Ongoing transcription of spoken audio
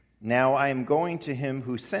Now I am going to him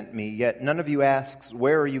who sent me, yet none of you asks,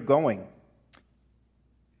 'Where are you going?'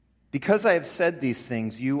 Because I have said these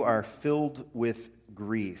things, you are filled with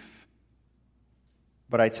grief.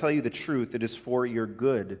 But I tell you the truth, it is for your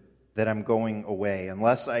good that I'm going away.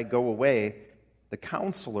 Unless I go away, the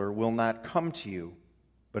Counselor will not come to you.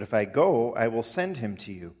 But if I go, I will send him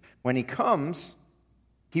to you. When he comes,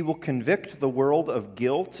 he will convict the world of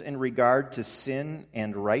guilt in regard to sin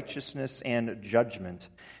and righteousness and judgment.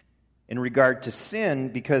 In regard to sin,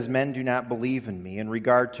 because men do not believe in me. In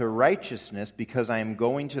regard to righteousness, because I am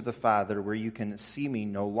going to the Father where you can see me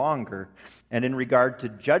no longer. And in regard to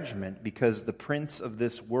judgment, because the prince of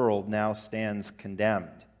this world now stands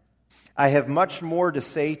condemned. I have much more to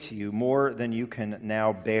say to you, more than you can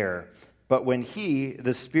now bear. But when he,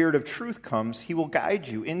 the Spirit of truth, comes, he will guide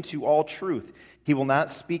you into all truth. He will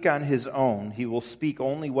not speak on his own. He will speak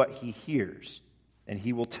only what he hears. And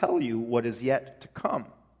he will tell you what is yet to come.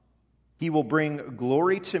 He will bring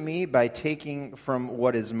glory to me by taking from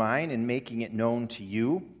what is mine and making it known to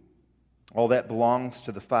you. All that belongs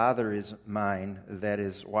to the Father is mine. That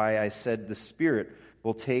is why I said the Spirit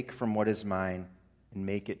will take from what is mine and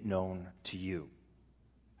make it known to you.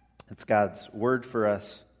 That's God's word for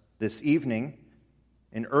us this evening.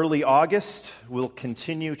 In early August, we'll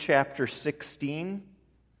continue chapter 16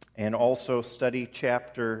 and also study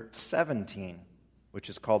chapter 17, which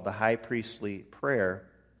is called the High Priestly Prayer.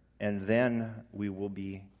 And then we will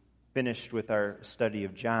be finished with our study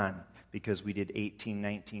of John, because we did 18,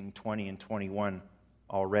 19, 20, and 21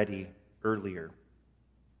 already earlier.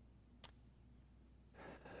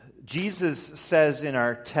 Jesus says in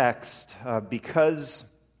our text, because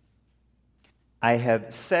I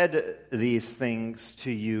have said these things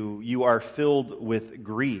to you, you are filled with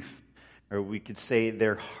grief. Or we could say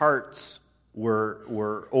their hearts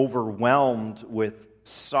were overwhelmed with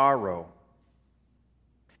sorrow.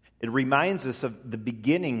 It reminds us of the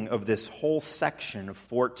beginning of this whole section of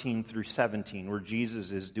 14 through 17, where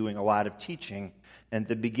Jesus is doing a lot of teaching. And at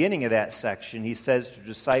the beginning of that section, he says to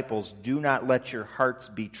disciples, "Do not let your hearts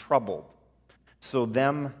be troubled." So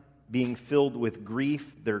them being filled with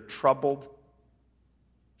grief, they're troubled.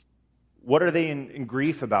 What are they in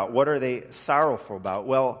grief about? What are they sorrowful about?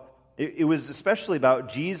 Well, it was especially about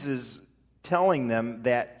Jesus telling them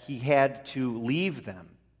that he had to leave them.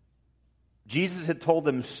 Jesus had told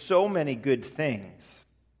them so many good things,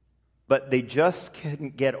 but they just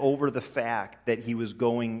couldn't get over the fact that he was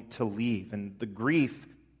going to leave. And the grief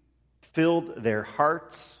filled their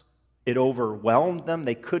hearts. It overwhelmed them.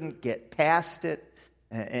 They couldn't get past it.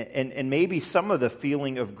 And maybe some of the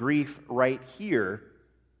feeling of grief right here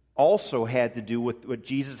also had to do with what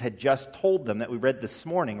Jesus had just told them that we read this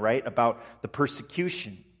morning, right? About the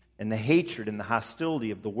persecution and the hatred and the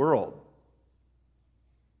hostility of the world.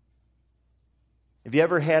 Have you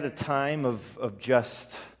ever had a time of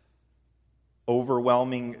just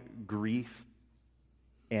overwhelming grief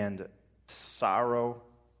and sorrow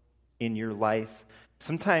in your life?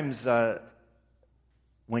 Sometimes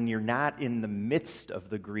when you're not in the midst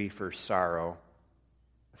of the grief or sorrow,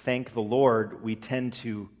 thank the Lord, we tend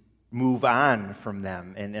to move on from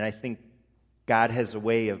them. And I think God has a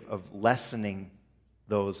way of lessening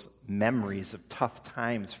those memories of tough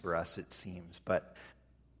times for us, it seems. But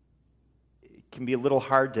can be a little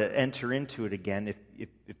hard to enter into it again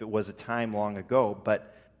if it was a time long ago.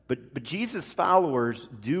 But Jesus' followers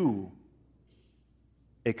do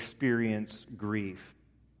experience grief.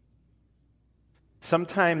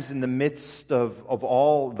 Sometimes in the midst of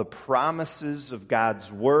all the promises of God's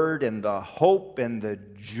word and the hope and the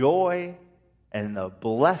joy and the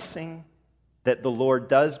blessing that the Lord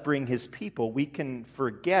does bring his people, we can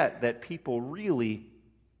forget that people really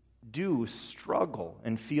do struggle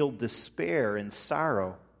and feel despair and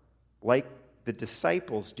sorrow like the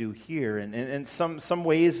disciples do here. And some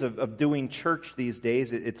ways of doing church these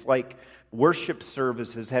days, it's like worship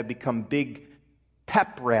services have become big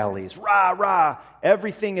pep rallies. Rah, rah,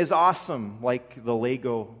 everything is awesome, like the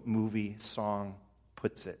Lego movie song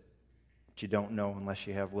puts it. But you don't know unless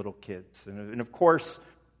you have little kids. And of course,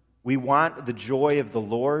 we want the joy of the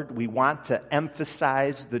Lord. We want to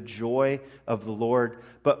emphasize the joy of the Lord.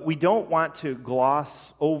 But we don't want to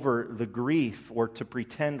gloss over the grief or to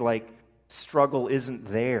pretend like struggle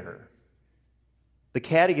isn't there. The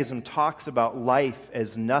Catechism talks about life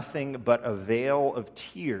as nothing but a vale of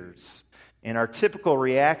tears. And our typical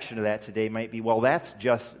reaction to that today might be, well, that's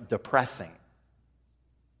just depressing.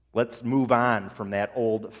 Let's move on from that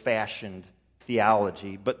old-fashioned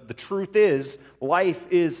theology. But the truth is, life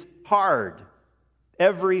is hard.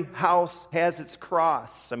 Every house has its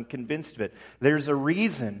cross. I'm convinced of it. There's a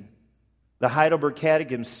reason The Heidelberg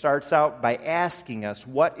Catechism starts out by asking us,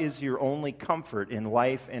 what is your only comfort in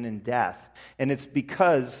life and in death? And it's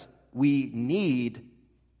because we need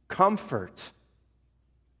comfort.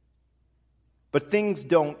 But things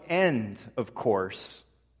don't end, of course,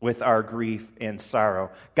 with our grief and sorrow.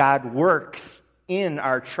 God works in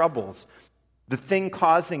our troubles. The thing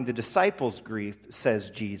causing the disciples' grief, says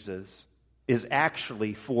Jesus, is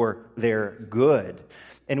actually for their good.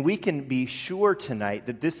 And we can be sure tonight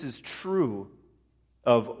that this is true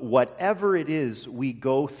of whatever it is we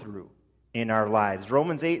go through in our lives.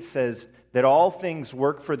 Romans 8 says that all things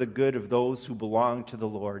work for the good of those who belong to the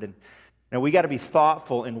Lord. And now we got to be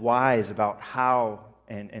thoughtful and wise about how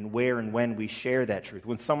and where and when we share that truth.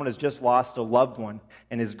 When someone has just lost a loved one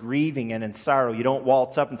and is grieving and in sorrow, you don't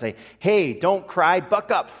waltz up and say, hey, don't cry,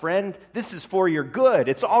 buck up, friend. This is for your good.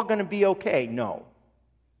 It's all going to be okay. No.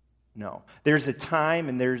 There's a time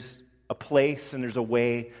and there's a place and there's a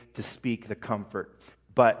way to speak the comfort.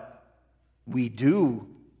 But we do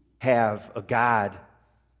have a God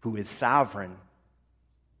who is sovereign.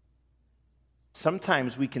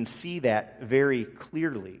 Sometimes we can see that very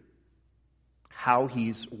clearly, how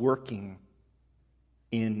he's working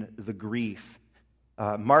in the grief.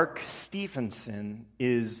 Mark Stevenson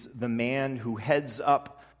is the man who heads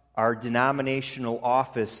up our denominational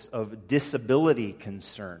office of disability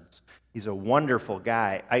concerns. He's a wonderful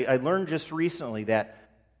guy. I learned just recently that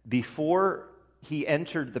before he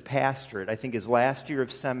entered the pastorate, I think his last year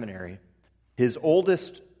of seminary, his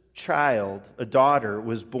oldest child, a daughter,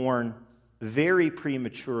 was born very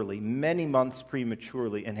prematurely, many months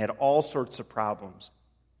prematurely, and had all sorts of problems.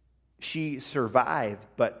 She survived,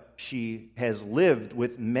 but she has lived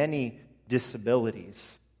with many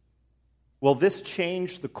disabilities. Well, this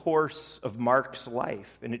changed the course of Mark's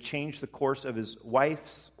life, and it changed the course of his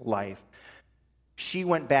wife's life. She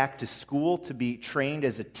went back to school to be trained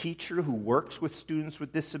as a teacher who works with students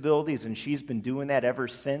with disabilities, and she's been doing that ever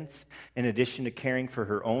since, in addition to caring for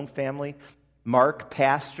her own family. Mark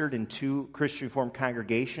pastored in 2 Christian Reformed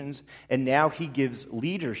congregations, and now he gives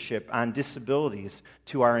leadership on disabilities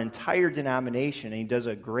to our entire denomination, and he does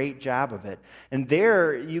a great job of it. And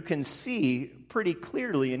there you can see pretty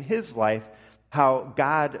clearly in his life how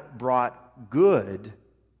God brought good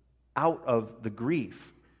out of the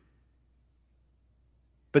grief.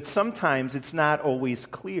 But sometimes it's not always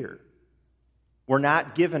clear. We're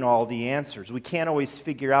not given all the answers. We can't always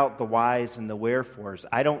figure out the whys and the wherefores.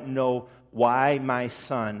 I don't know why my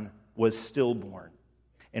son was stillborn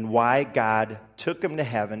and why God took him to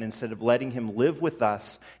heaven instead of letting him live with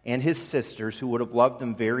us and his sisters who would have loved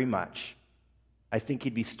him very much. I think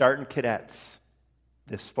he'd be starting cadets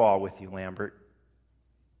this fall with you, Lambert.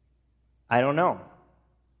 I don't know.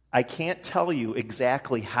 I can't tell you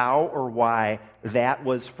exactly how or why that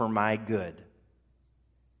was for my good.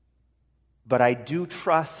 But I do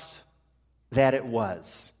trust that it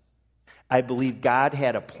was. I believe God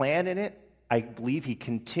had a plan in it. I believe he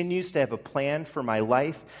continues to have a plan for my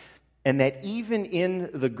life. And that even in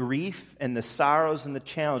the grief and the sorrows and the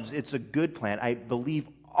challenges, it's a good plan. I believe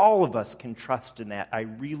all of us can trust in that. I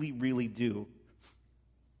really, really do.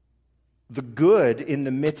 The good in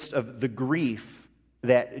the midst of the grief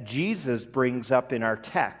that Jesus brings up in our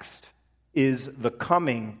text is the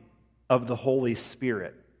coming of the Holy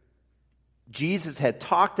Spirit. Jesus had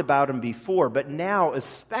talked about him before, but now,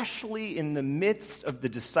 especially in the midst of the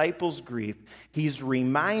disciples' grief, he's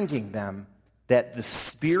reminding them that the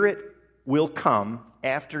Spirit will come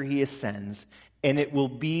after he ascends, and it will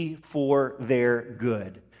be for their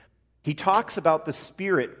good. He talks about the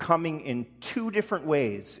Spirit coming in 2 different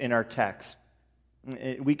ways in our text.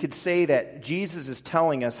 We could say that Jesus is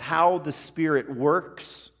telling us how the Spirit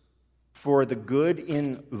works for the good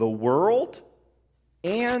in the world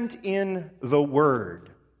and in the Word.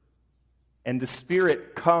 And the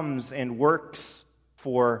Spirit comes and works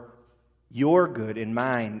for your good and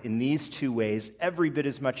mine in these 2 ways, every bit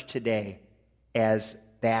as much today as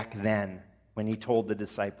back then when he told the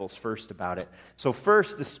disciples first about it. So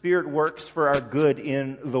first, the Spirit works for our good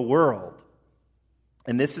in the world.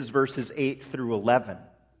 And this is verses 8 through 11.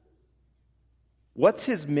 What's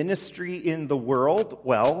his ministry in the world?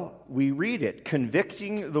 Well, we read it,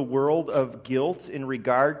 convicting the world of guilt in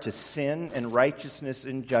regard to sin and righteousness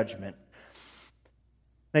and judgment.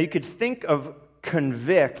 Now, you could think of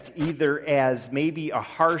convict either as maybe a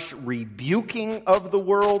harsh rebuking of the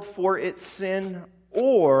world for its sin,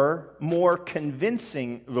 or more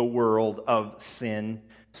convincing the world of sin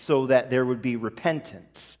so that there would be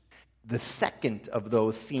repentance. The second of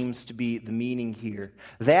those seems to be the meaning here.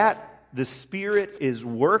 That the Spirit is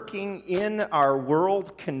working in our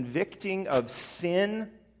world, convicting of sin.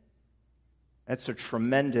 That's a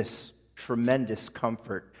tremendous tremendous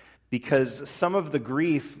comfort, because some of the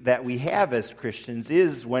grief that we have as Christians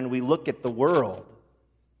is when we look at the world,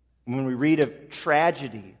 when we read of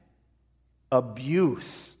tragedy,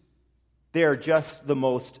 abuse. They are just the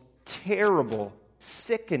most terrible,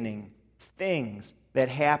 sickening things that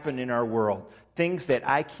happen in our world. Things that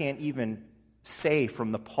I can't even say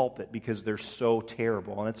from the pulpit because they're so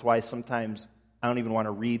terrible. And that's why sometimes I don't even want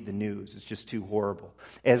to read the news. It's just too horrible.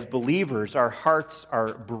 As believers, our hearts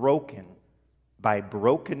are broken by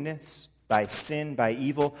brokenness, by sin, by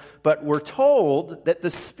evil. But we're told that the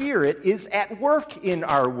Spirit is at work in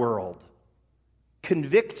our world,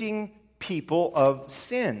 convicting people of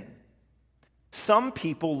sin. Some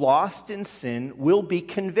people lost in sin will be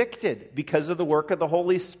convicted because of the work of the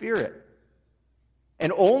Holy Spirit.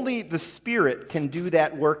 And only the Spirit can do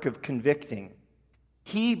that work of convicting.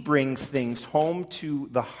 He brings things home to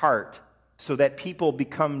the heart so that people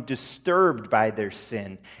become disturbed by their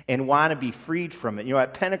sin and want to be freed from it. You know,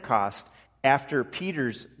 at Pentecost, after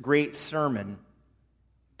Peter's great sermon,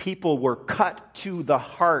 people were cut to the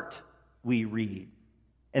heart, we read.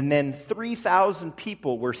 And then 3,000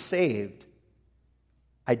 people were saved.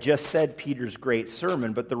 I just said Peter's great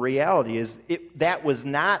sermon, but the reality is that was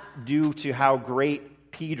not due to how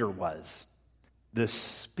great Peter was. The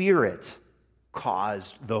Spirit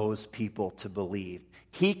caused those people to believe.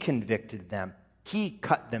 He convicted them. He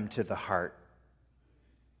cut them to the heart.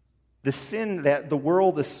 The sin that the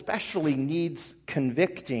world especially needs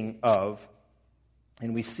convicting of,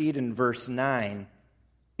 and we see it in verse 9,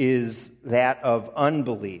 is that of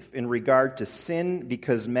unbelief in regard to sin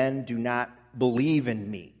because men do not believe in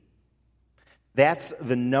me. That's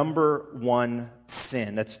the number one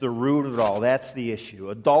sin. That's the root of it all. That's the issue.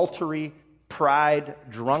 Adultery, pride,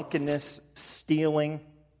 drunkenness, stealing,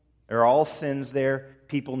 they're all sins there.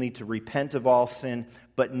 People need to repent of all sin,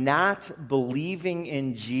 but not believing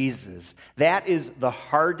in Jesus. That is the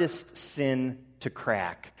hardest sin to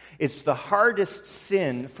crack. It's the hardest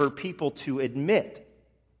sin for people to admit.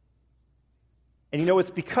 And you know, it's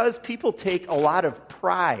because people take a lot of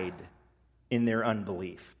pride in their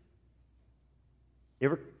unbelief. You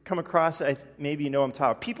ever come across, maybe you know I'm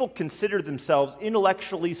talking, people consider themselves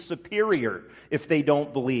intellectually superior if they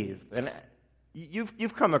don't believe. And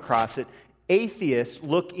you've come across it. Atheists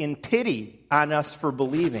look in pity on us for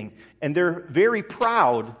believing, and they're very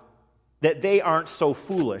proud that they aren't so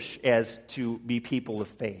foolish as to be people of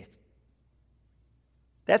faith.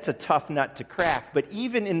 That's a tough nut to crack, but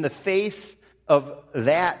even in the face of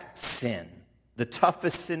that sin, the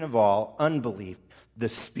toughest sin of all, unbelief, the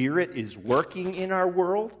Spirit is working in our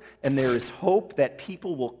world, and there is hope that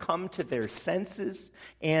people will come to their senses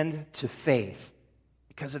and to faith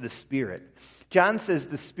because of the Spirit. John says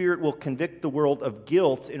the Spirit will convict the world of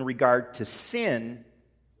guilt in regard to sin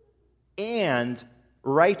and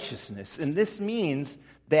righteousness. And this means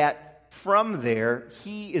that from there,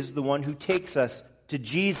 He is the one who takes us to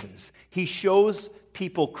Jesus. He shows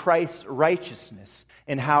people Christ's righteousness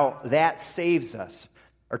and how that saves us.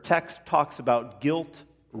 Our text talks about guilt,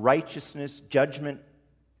 righteousness, judgment.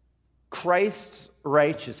 Christ's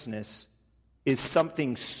righteousness is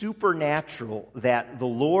something supernatural that the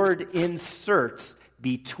Lord inserts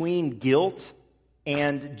between guilt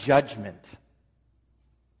and judgment.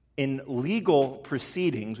 In legal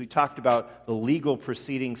proceedings, we talked about the legal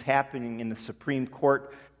proceedings happening in the Supreme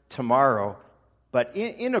Court tomorrow, but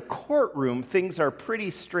in a courtroom, things are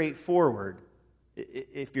pretty straightforward.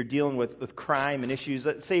 If you're dealing with crime and issues,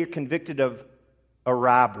 let's say you're convicted of a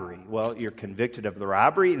robbery. Well, you're convicted of the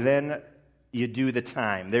robbery, then you do the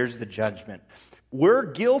time. There's the judgment. We're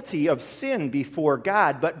guilty of sin before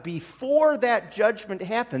God, but before that judgment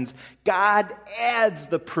happens, God adds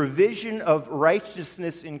the provision of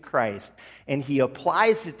righteousness in Christ, and He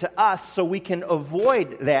applies it to us so we can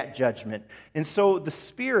avoid that judgment. And so the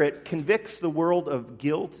Spirit convicts the world of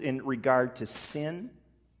guilt in regard to sin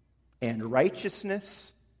and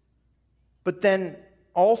righteousness, but then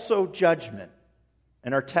also judgment.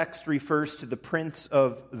 And our text refers to the prince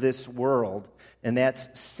of this world, and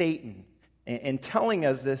that's Satan. And telling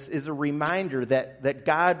us this is a reminder that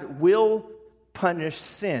God will punish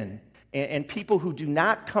sin. And people who do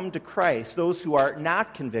not come to Christ, those who are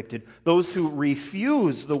not convicted, those who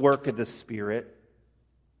refuse the work of the Spirit,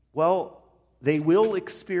 well, they will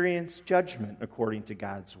experience judgment according to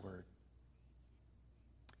God's word.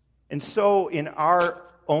 And so in our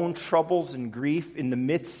own troubles and grief, in the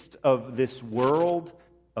midst of this world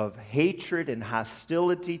of hatred and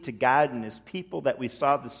hostility to God and His people that we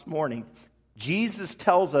saw this morning, Jesus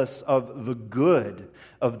tells us of the good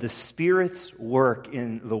of the Spirit's work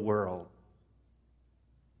in the world.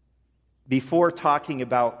 Before talking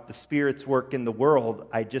about the Spirit's work in the world,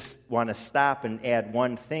 I just want to stop and add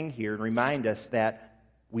one thing here and remind us that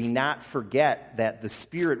we not forget that the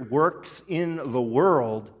Spirit works in the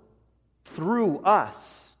world through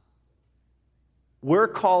us. We're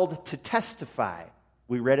called to testify.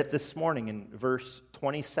 We read it this morning in verse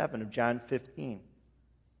 27 of John 15.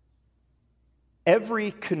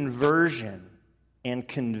 Every conversion and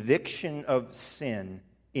conviction of sin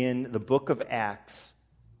in the book of Acts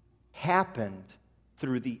happened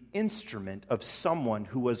through the instrument of someone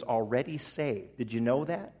who was already saved. Did you know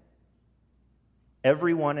that?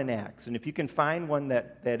 Everyone in Acts. And if you can find one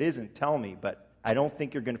that isn't, tell me, but I don't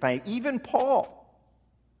think you're going to find it. Even Paul,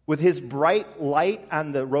 with his bright light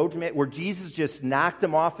on the road where Jesus just knocked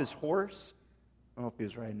him off his horse. I don't know if he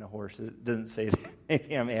was riding a horse. It doesn't say that.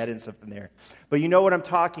 Maybe I'm adding something there. But you know what I'm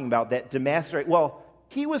talking about, that Damascus, right? Well,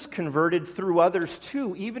 he was converted through others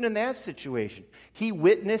too, even in that situation. He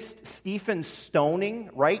witnessed Stephen's stoning,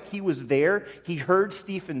 right? He was there. He heard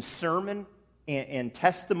Stephen's sermon and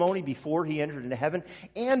testimony before he entered into heaven.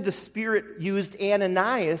 And the Spirit used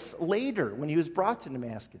Ananias later when he was brought to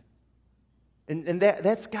Damascus. And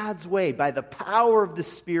that's God's way, by the power of the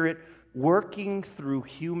Spirit working through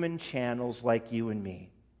human channels like you and me.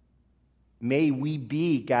 May we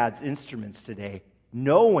be God's instruments today,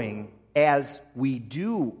 knowing as we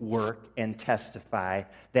do work and testify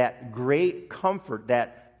that great comfort,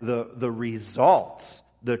 that the results,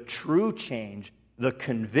 the true change, the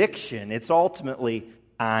conviction, it's ultimately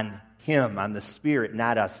on Him, on the Spirit,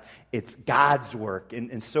 not us. It's God's work.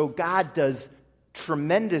 And so God does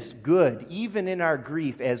tremendous good, even in our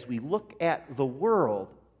grief, as we look at the world,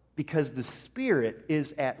 because the Spirit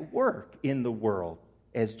is at work in the world,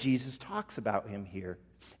 as Jesus talks about Him here.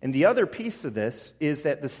 And the other piece of this is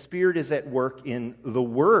that the Spirit is at work in the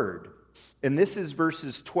Word. And this is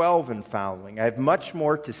verses 12 and following. I have much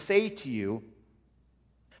more to say to you,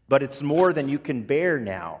 but it's more than you can bear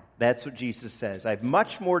now. That's what Jesus says. I have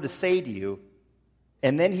much more to say to you.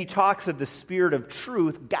 And then he talks of the Spirit of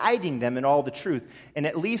truth guiding them in all the truth. And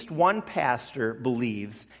at least one pastor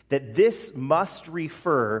believes that this must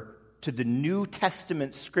refer to the New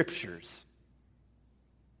Testament scriptures,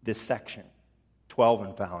 this section, 12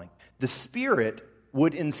 and following. The Spirit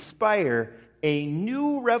would inspire a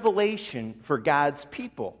new revelation for God's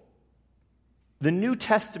people. The New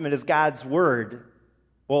Testament is God's Word.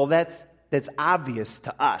 Well, that's obvious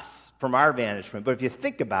to us from our vantage point. But if you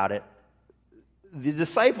think about it, the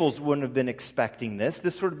disciples wouldn't have been expecting this.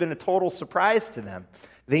 This would have been a total surprise to them.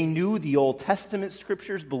 They knew the Old Testament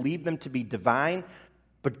scriptures, believed them to be divine,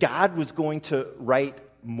 but God was going to write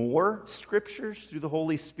more scriptures through the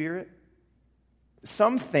Holy Spirit.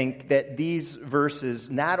 Some think that these verses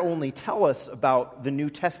not only tell us about the New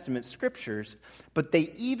Testament scriptures, but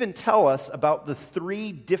they even tell us about the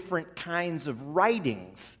three different kinds of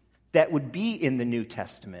writings that would be in the New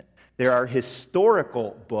Testament. There are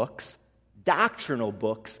historical books, doctrinal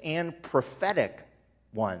books, and prophetic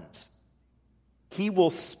ones. He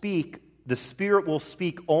will speak, the Spirit will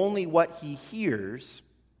speak only what He hears,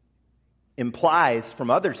 implies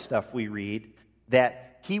from other stuff we read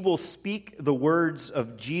that He will speak the words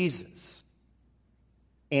of Jesus.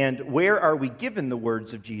 And where are we given the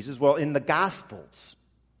words of Jesus? Well, in the Gospels.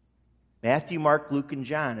 Matthew, Mark, Luke, and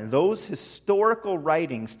John. And those historical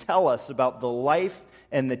writings tell us about the life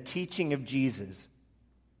and the teaching of Jesus.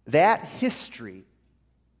 That history,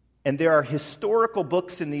 and there are historical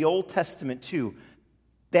books in the Old Testament too,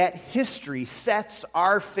 that history sets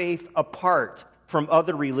our faith apart from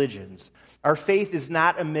other religions. Our faith is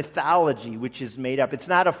not a mythology which is made up. It's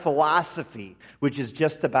not a philosophy which is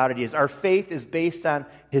just about ideas. Our faith is based on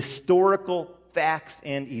historical facts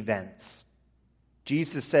and events.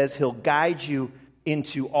 Jesus says He'll guide you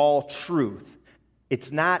into all truth.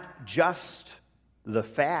 It's not just the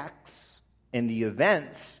facts and the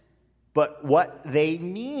events, but what they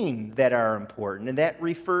mean that are important. And that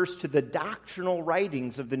refers to the doctrinal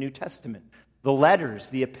writings of the New Testament. The letters,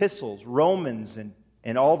 the epistles, Romans,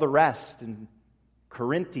 and all the rest, and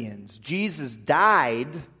Corinthians. Jesus died,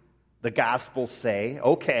 the Gospels say.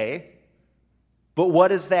 Okay. But what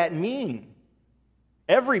does that mean?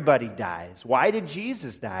 Everybody dies. Why did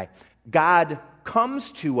Jesus die? God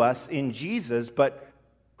comes to us in Jesus, but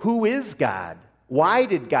who is God? Why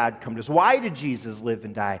did God come to us? Why did Jesus live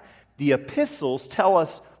and die? The epistles tell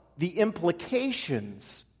us the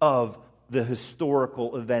implications of the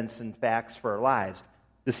historical events and facts for our lives.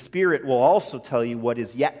 The Spirit will also tell you what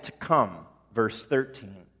is yet to come, verse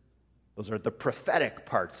 13. Those are the prophetic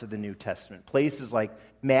parts of the New Testament. Places like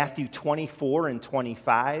Matthew 24 and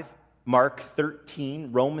 25, Mark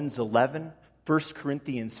 13, Romans 11, 1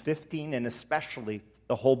 Corinthians 15, and especially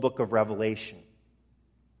the whole book of Revelation.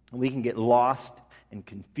 We can get lost and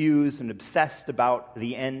confused and obsessed about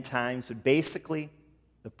the end times, but basically,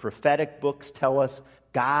 the prophetic books tell us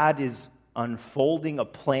God is unfolding a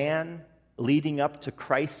plan leading up to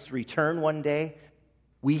Christ's return one day.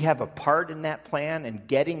 We have a part in that plan, and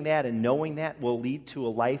getting that and knowing that will lead to a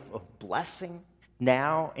life of blessing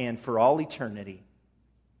now and for all eternity.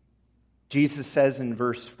 Jesus says in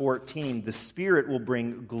verse 14, "The Spirit will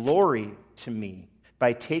bring glory to me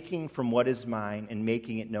by taking from what is mine and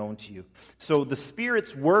making it known to you." So the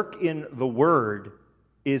Spirit's work in the Word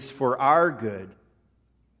is for our good,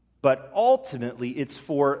 but ultimately it's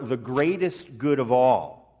for the greatest good of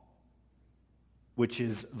all, which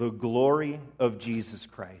is the glory of Jesus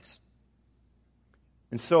Christ.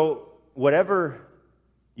 And so whatever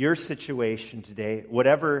your situation today,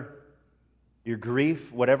 whatever your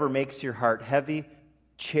grief, whatever makes your heart heavy,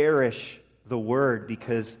 cherish the Word,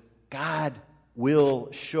 because God will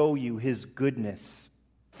show you His goodness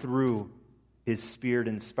through His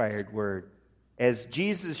Spirit-inspired Word. As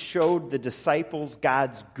Jesus showed the disciples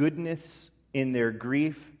God's goodness in their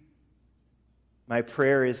grief, my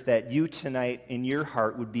prayer is that you tonight in your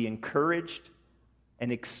heart would be encouraged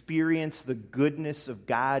and experience the goodness of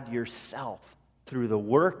God yourself through the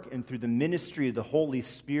work and through the ministry of the Holy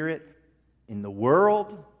Spirit in the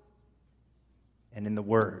world and in the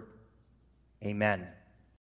Word. Amen.